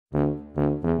Hey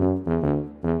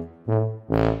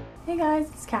guys,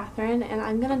 it's Catherine, and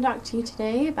I'm going to talk to you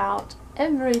today about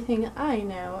everything I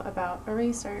know about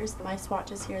erasers. My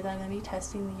swatches here that I'm going to be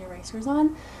testing the erasers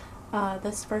on.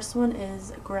 This first one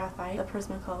is Graphite, the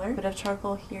Prismacolor. A bit of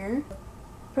charcoal here.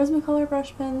 Prismacolor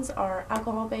brush pens are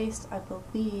alcohol based, I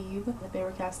believe, the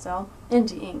Faber-Castell,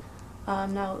 and ink.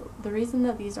 Now, the reason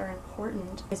that these are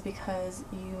important is because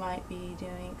you might be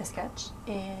doing a sketch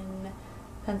in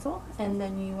pencil and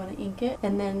then you want to ink it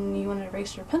and then you want to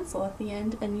erase your pencil at the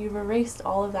end and you've erased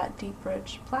all of that deep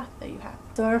rich black that you have.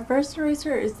 So our first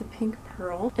eraser is the Pink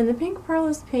Pearl, and the Pink Pearl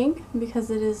is pink because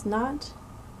it is not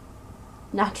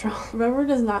natural. Rubber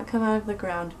does not come out of the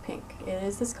ground pink. It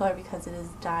is this color because it is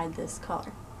dyed this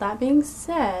color. That being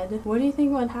said, what do you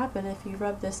think would happen if you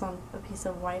rub this on a piece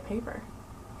of white paper?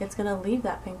 It's going to leave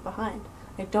that pink behind.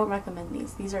 I don't recommend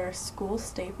these. These are a school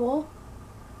staple,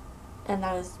 and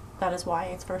that is why.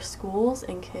 It's for schools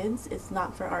and kids. It's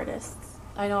not for artists.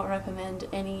 I don't recommend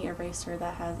any eraser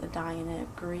that has a dye in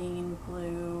it. Green,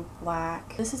 blue,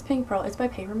 black. This is Pink Pearl. It's by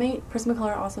Papermate.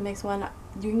 Prismacolor also makes one.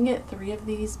 You can get 3 of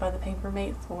these by the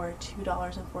Papermate for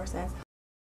 $2.04.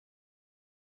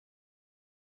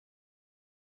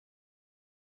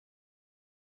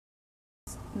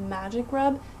 Magic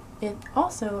Rub. It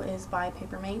also is by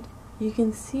Papermate. You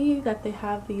can see that they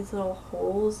have these little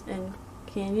holes and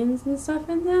canyons and stuff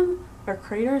in them, or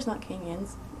craters, not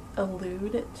canyons,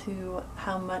 allude to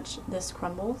how much this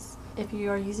crumbles. If you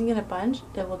are using it a bunch,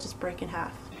 it will just break in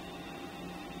half.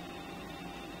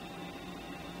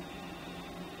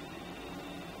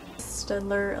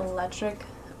 Staedtler electric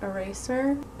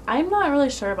eraser. I'm not really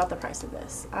sure about the price of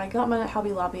this. I got mine at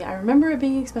Hobby Lobby. I remember it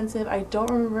being expensive. I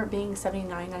don't remember it being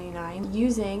 $79.99.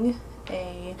 Using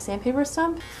a sandpaper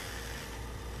stump,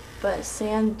 but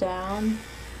sand down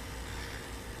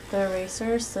the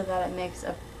eraser so that it makes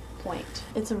a point.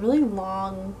 It's a really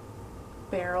long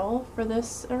barrel for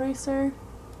this eraser.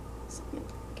 So I'm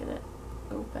gonna get it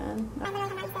open.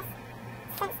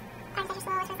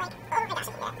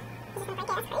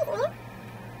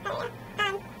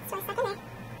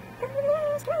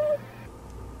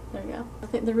 There we go. I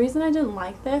think the reason I didn't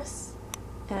like this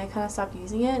and I kind of stopped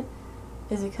using it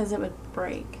is because it would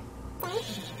break.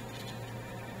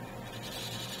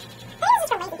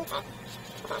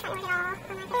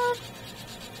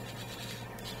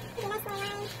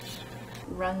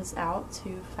 Runs out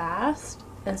too fast,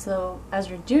 and so as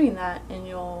you're doing that and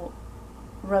you'll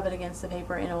rub it against the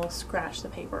paper and it will scratch the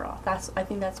paper off. I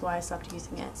think that's why I stopped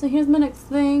using it. So here's my next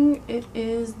thing. It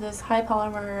is this high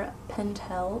polymer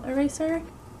Pentel eraser.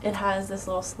 It has this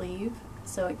little sleeve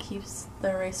so it keeps the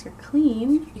eraser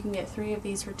clean. You can get 3 of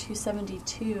these for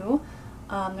 $2.72.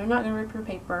 They're not going to rip your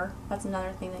paper. That's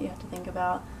another thing that you have to think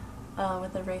about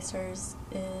with erasers,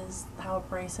 is how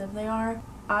abrasive they are.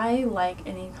 I like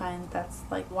any kind that's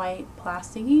like white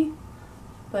plasticky,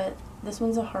 but this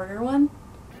one's a harder one.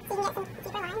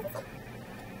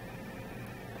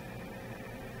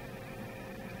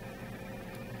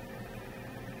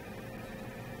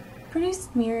 Pretty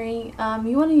smeary.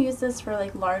 You want to use this for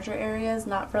like larger areas,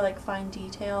 not for like fine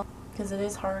detail, because it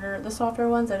is harder. The softer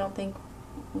ones I don't think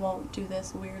won't do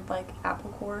this weird like apple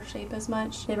core shape as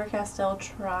much. Faber-Castell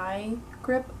Tri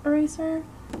Grip Eraser.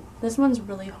 This one's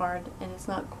really hard and it's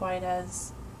not quite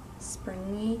as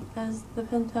springy as the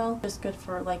Pentel. Just good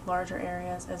for like larger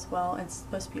areas as well. It's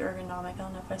supposed to be ergonomic. I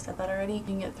don't know if I said that already. You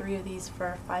can get 3 of these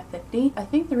for $5.50. I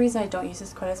think the reason I don't use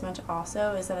this quite as much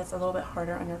also is that it's a little bit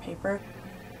harder on your paper.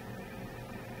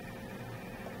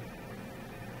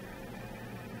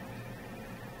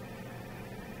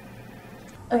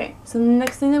 Okay, so the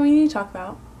next thing that we need to talk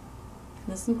about,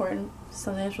 and this is important,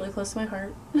 something that's really close to my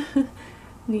heart,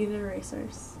 kneaded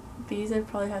erasers. These I've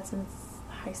probably had since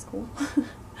high school.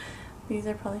 These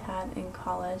I probably had in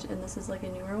college, and this is like a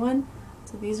newer one.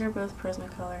 So these are both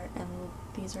Prismacolor, and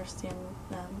these are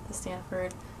the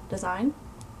Stanford design.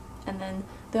 And then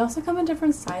they also come in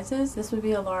different sizes. This would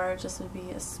be a large, this would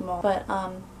be a small, but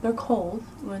they're cold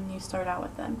when you start out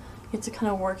with them. You have to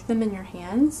kind of work them in your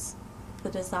hands. The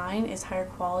design is higher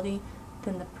quality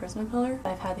than the Prismacolor.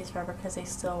 I've had these forever because they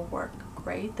still work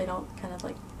great. They don't kind of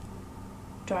like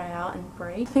dry out and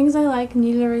break. Things I like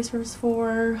kneaded erasers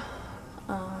for,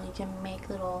 you can make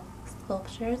little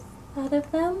sculptures out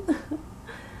of them.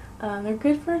 They're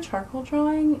good for charcoal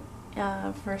drawing,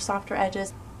 for softer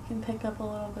edges. You can pick up a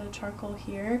little bit of charcoal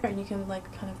here, and you can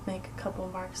like kind of make a couple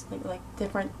marks, like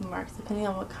different marks depending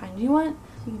on what kind you want.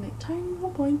 You can make tiny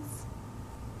little points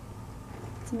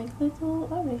to make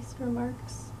little eraser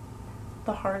marks.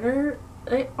 The harder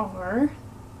they are,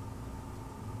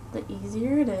 the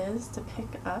easier it is to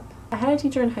pick up. I had a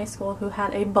teacher in high school who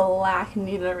had a black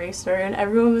kneaded eraser, and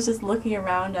everyone was just looking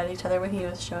around at each other when he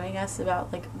was showing us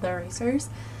about like the erasers.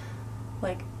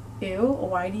 Like, ew,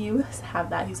 why do you have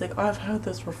that? He's like, I've had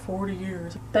this for 40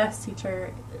 years. Best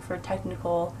teacher for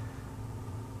technical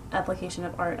application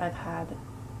of art I've had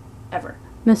ever.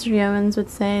 Mr. Yeomans would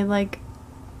say, like,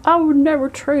 I would never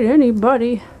trade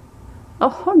anybody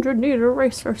 100 kneaded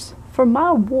erasers for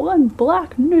my one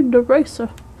black kneaded eraser.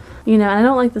 You know, and I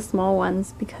don't like the small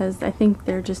ones because I think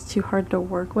they're just too hard to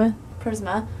work with.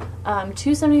 Prisma,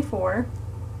 $2.74,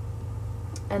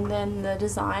 and then the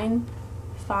design,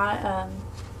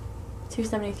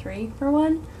 $2.73 for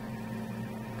one.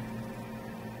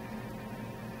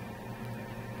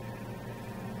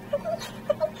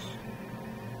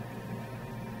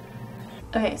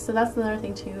 Okay, so that's another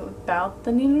thing too about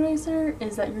the kneaded eraser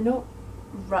is that you don't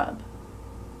rub.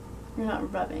 You're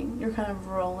not rubbing. You're kind of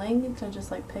rolling to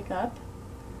just like pick up.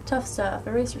 Tough Stuff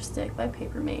Eraser Stick by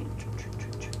Papermate.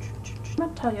 I'm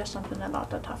gonna tell you something about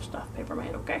the Tough Stuff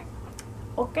Papermate, okay?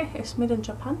 Okay, it's made in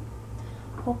Japan.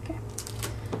 Okay.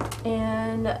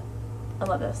 And I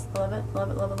love this. I love it,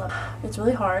 love it, love it, love it. It's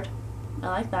really hard. I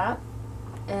like that.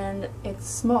 And it's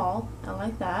small. I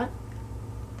like that.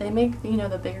 They make, you know,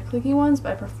 the bigger clicky ones,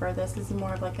 but I prefer this. This is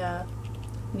more of like a,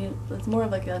 it's more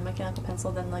of like a mechanical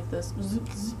pencil than like this.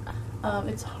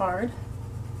 It's hard.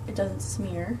 It doesn't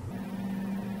smear.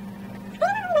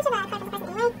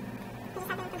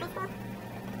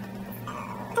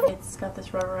 It's got this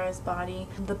rubberized body.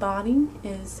 The body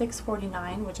is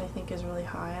 $6.49, which I think is really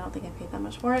high. I don't think I paid that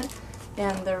much for it.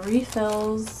 And the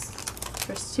refills,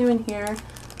 there's 2 in here,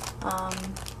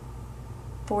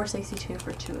 $4.62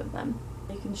 for 2 of them.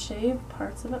 You can shave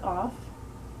parts of it off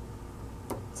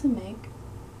to make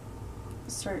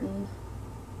certain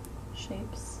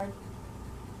shapes.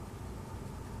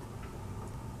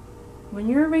 When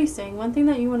you're erasing, one thing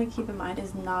that you want to keep in mind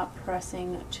is not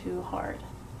pressing too hard.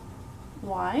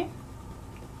 Why?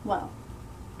 Well,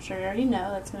 I'm sure you already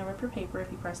know that's going to rip your paper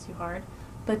if you press too hard.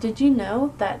 But did you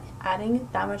know that adding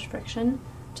that much friction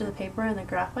to the paper and the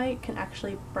graphite can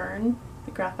actually burn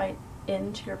the graphite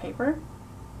into your paper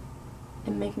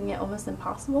and making it almost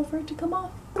impossible for it to come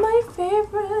off? My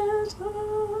favorite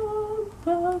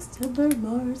Staedtler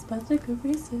Mars plastic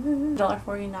erasers.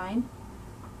 $1.49.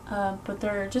 But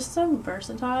they're just so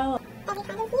versatile. Every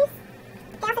kind of use.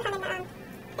 They also come in the casing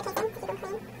to keep them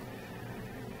clean.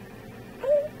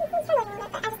 I'm struggling a little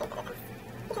bit, but I just think they're the best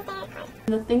because they're hard.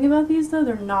 The thing about these though,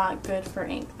 they're not good for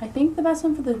ink. I think the best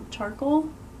one for the charcoal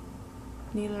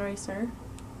needle eraser,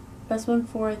 best one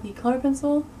for the color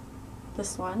pencil,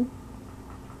 this one,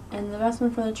 and the best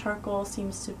one for the charcoal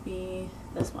seems to be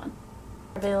this one.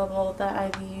 Available that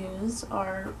I've used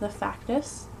are the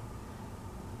Factus.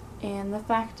 And the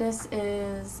Factus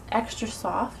is extra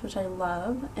soft, which I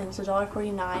love, and it's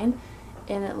 $1.49.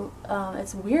 And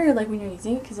it's weird, like when you're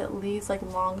using it, because it leaves like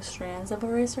long strands of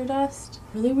eraser dust.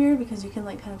 Really weird because you can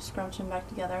like kind of scrunch them back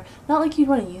together. Not like you'd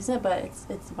want to use it, but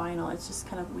it's vinyl. It's just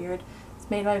kind of weird. It's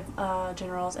made by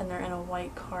Generals, and they're in a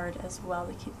white card as well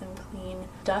to keep them clean.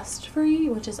 Dust Free,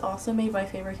 which is also made by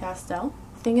Faber-Castell.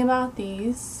 The thing about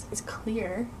these, it's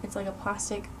clear. It's like a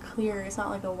plastic clear. It's not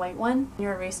like a white one. When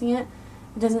you're erasing it,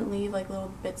 it doesn't leave like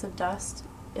little bits of dust.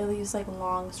 It leaves like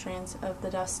long strands of the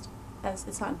dust. As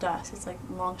it's not dust, it's like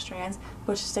long strands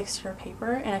which sticks to your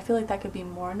paper, and I feel like that could be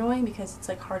more annoying because it's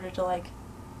like harder to like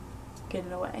get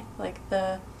it away. Like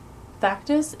the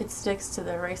Factus, it sticks to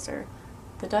the eraser.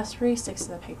 The Dust Free sticks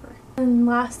to the paper. And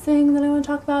last thing that I want to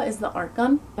talk about is the art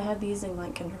gum. I had these in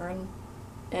like kindergarten,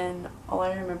 and all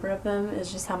I remember of them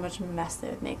is just how much mess they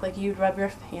would make. Like you'd rub your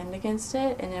hand against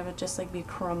it and it would just like be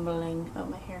crumbling. Oh,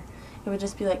 my hair. It would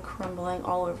just be like crumbling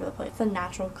all over the place. It's a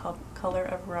natural color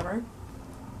of rubber.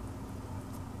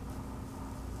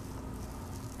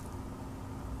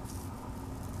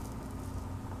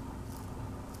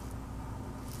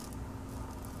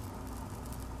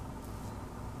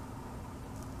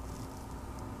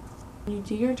 When you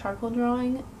do your charcoal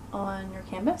drawing on your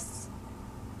canvas,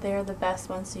 they're the best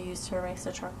ones to use to erase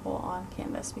the charcoal on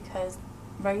canvas because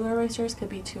regular erasers could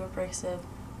be too abrasive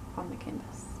on the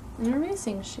canvas. An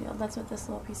erasing shield, that's what this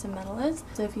little piece of metal is.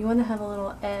 So if you want to have a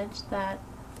little edge that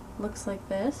looks like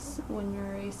this when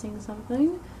you're erasing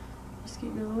something, just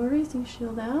get your little erasing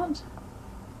shield out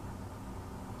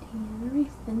and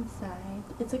erase inside.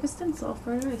 It's like a stencil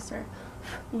for an eraser.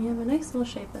 And you have a nice little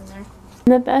shape in there.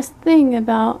 And the best thing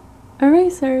about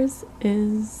erasers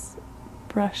is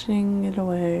brushing it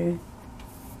away.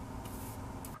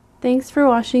 Thanks for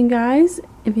watching, guys.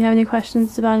 If you have any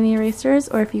questions about any erasers,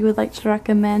 or if you would like to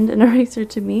recommend an eraser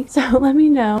to me, so let me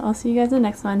know. I'll see you guys in the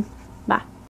next one. Bye.